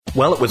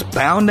Well, it was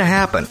bound to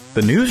happen.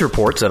 The news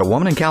reports that a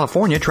woman in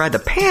California tried to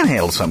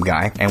panhandle some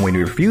guy, and when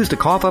he refused to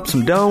cough up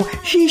some dough,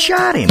 she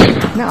shot him.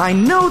 Now, I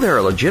know there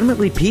are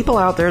legitimately people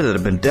out there that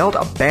have been dealt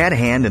a bad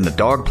hand in the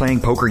dog-playing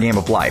poker game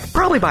of life,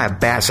 probably by a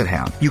basset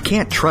hound. You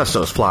can't trust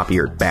those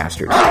floppy-eared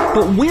bastards.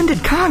 But when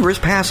did Congress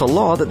pass a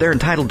law that they're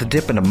entitled to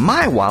dip into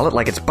my wallet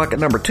like it's bucket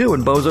number 2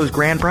 in Bozo's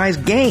grand prize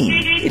game?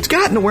 It's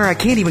gotten to where I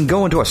can't even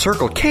go into a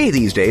Circle K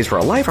these days for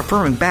a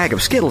life-affirming bag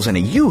of Skittles and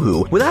a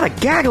Yoo-Hoo without a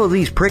gaggle of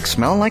these pricks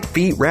smelling like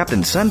feet wrapped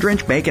in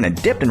sun-drenched bacon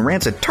and dipped in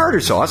rancid tartar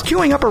sauce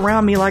queuing up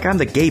around me like I'm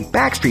the gay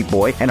Backstreet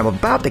Boy and I'm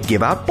about to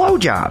give out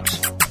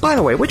blowjobs. By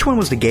the way, which one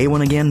was the gay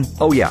one again?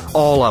 Oh yeah,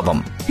 all of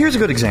them. Here's a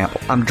good example.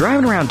 I'm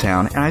driving around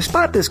town and I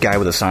spot this guy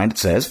with a sign that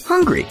says,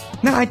 hungry.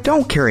 Now, I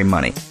don't carry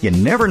money. You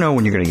never know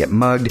when you're going to get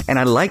mugged, and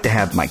I'd like to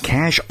have my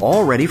cash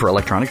all ready for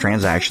electronic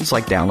transactions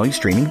like downloading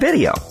streaming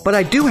video. But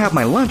I do have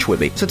my lunch with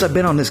me since I've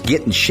been on this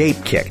get in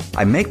shape kick.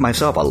 I make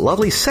myself a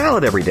lovely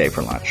salad every day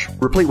for lunch,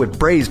 replete with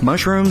braised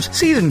mushrooms,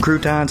 seasoned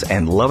croutons,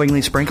 and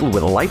lovingly sprinkled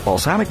with a light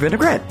balsamic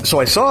vinaigrette. So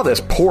I saw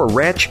this poor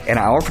wretch and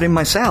I offered him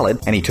my salad,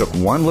 and he took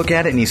one look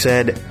at it and he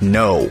said,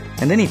 no.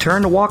 And then he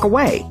turned to walk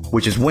away,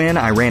 which is when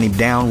I ran him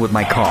down with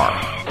my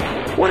car.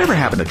 Whatever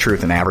happened to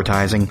truth in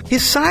advertising?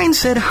 His sign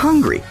said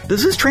hungry.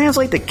 Does this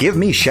translate to give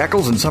me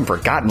shekels in some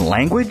forgotten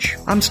language?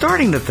 I'm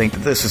starting to think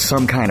that this is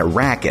some kind of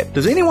racket.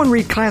 Does anyone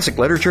read classic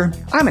literature?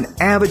 I'm an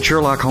avid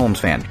Sherlock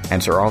Holmes fan,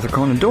 and Sir Arthur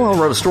Conan Doyle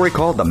wrote a story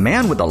called The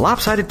Man with the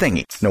Lopsided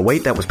Thingy. No,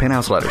 wait, that was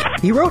Penthouse Letters.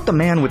 He wrote The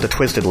Man with the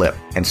Twisted Lip,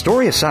 and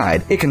story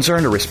aside, it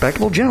concerned a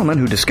respectable gentleman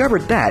who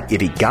discovered that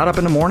if he got up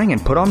in the morning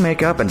and put on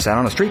makeup and sat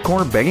on a street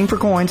corner begging for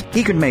coins,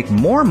 he could make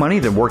more money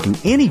than working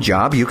any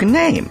job you can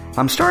name.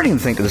 I'm starting to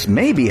think that this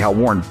may be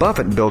how Warren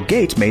Buffett and Bill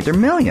Gates made their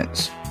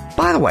millions.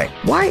 By the way,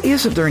 why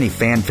isn't there any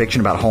fan fiction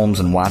about Holmes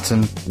and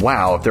Watson?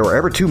 Wow, if there were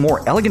ever two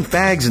more elegant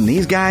fags than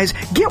these guys,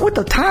 get with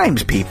the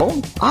times,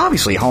 people.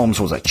 Obviously, Holmes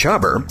was a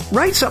chubber.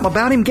 Write something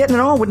about him getting it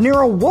on with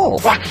Nero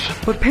Wolfe.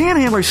 But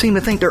panhandlers seem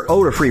to think they're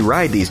owed a free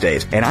ride these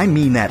days, and I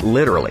mean that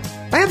literally.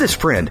 I have this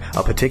friend,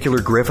 a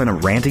particular griffin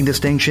of ranting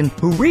distinction,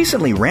 who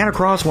recently ran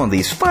across one of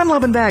these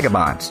fun-loving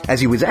vagabonds.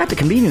 As he was at the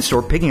convenience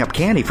store picking up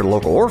candy for the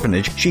local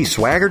orphanage, she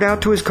swaggered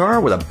out to his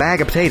car with a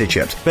bag of potato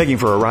chips, begging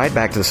for a ride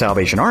back to the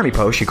Salvation Army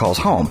post she calls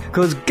home,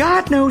 because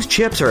God knows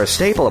chips are a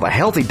staple of a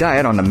healthy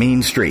diet on the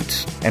mean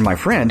streets. And my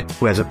friend,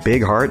 who has a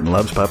big heart and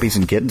loves puppies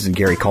and kittens and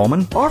Gary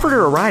Coleman, offered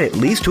her a ride at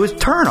least to his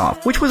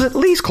turnoff, which was at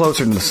least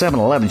closer than the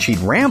 7-Eleven she'd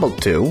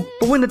rambled to.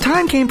 But when the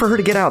time came for her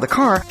to get out of the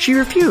car, she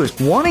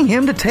refused, wanting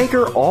him to take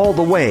her all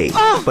the way.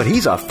 But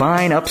he's a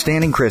fine,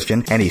 upstanding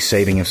Christian, and he's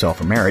saving himself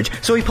for marriage,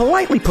 so he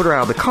politely put her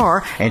out of the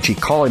car, and she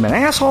called him an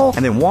asshole,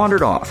 and then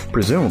wandered off,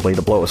 presumably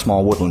to blow a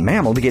small woodland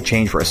mammal to get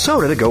change for a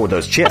soda to go with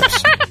those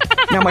chips.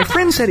 Now, my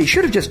friend said he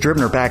should have just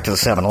driven her back to the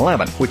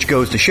 7-Eleven, which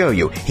goes to show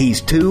you,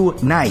 he's too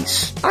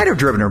nice. I'd have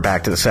driven her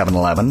back to the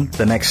 7-Eleven,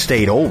 the next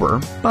state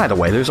over. By the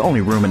way, there's only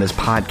room in this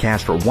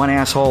podcast for one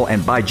asshole,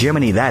 and by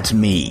Jiminy, that's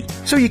me.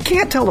 So you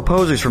can't tell the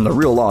posers from the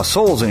real lost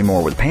souls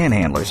anymore with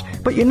panhandlers.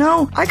 But you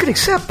know, I could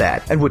accept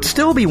that, and would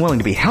still be willing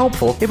to be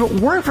helpful if it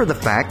weren't for the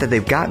fact that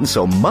they've gotten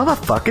so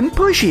motherfucking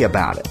pushy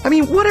about it. I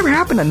mean, whatever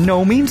happened to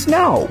no means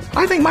no?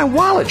 I think my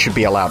wallet should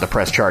be allowed to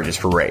press charges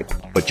for rape.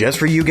 But just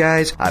for you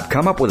guys, I've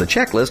come up with a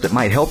checklist that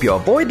might help you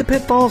avoid the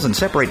pitfalls and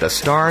separate the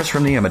stars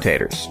from the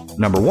imitators.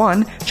 Number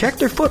 1, check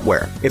their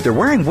footwear. If they're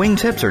wearing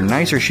wingtips or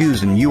nicer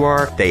shoes than you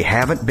are, they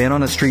haven't been on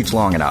the streets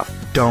long enough.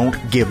 Don't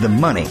give them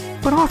money,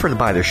 but offer to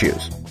buy their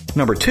shoes.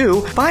 Number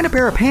 2, find a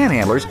pair of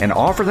panhandlers and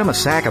offer them a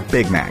sack of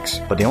Big Macs.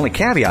 But the only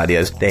caveat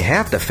is they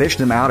have to fish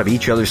them out of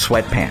each other's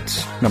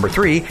sweatpants. Number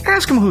 3,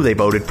 ask them who they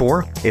voted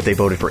for. If they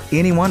voted for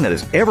anyone that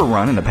has ever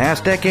run in the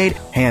past decade,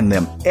 hand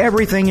them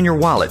everything in your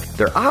wallet.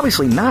 They're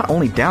obviously not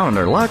only down on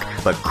their luck,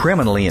 but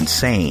criminally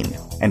insane.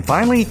 And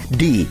finally,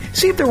 D,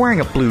 see if they're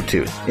wearing a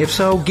Bluetooth. If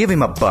so, give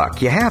him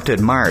 $1. You have to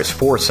admire his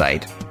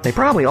foresight. They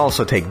probably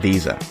also take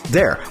Visa.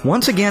 There,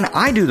 once again,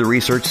 I do the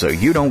research so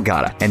you don't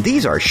gotta. And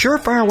these are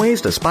surefire ways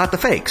to spot the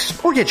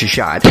fakes, or get you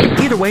shot.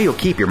 Either way, you'll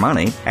keep your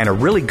money. And a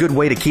really good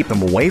way to keep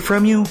them away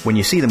from you, when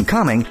you see them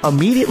coming,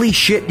 immediately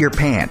shit your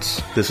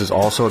pants. This is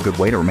also a good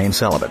way to remain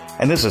celibate.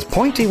 And this is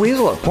Point T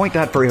Weasel at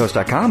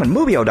point.furryhost.com and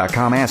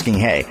Movio.com asking,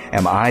 hey,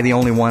 am I the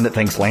only one that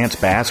thinks Lance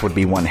Bass would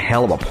be one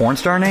hell of a porn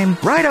star name?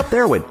 Right up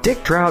there with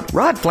Dick Trout,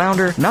 Rod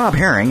Flounder, Knob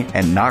Herring,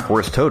 and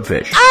Knockwurst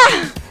Toadfish.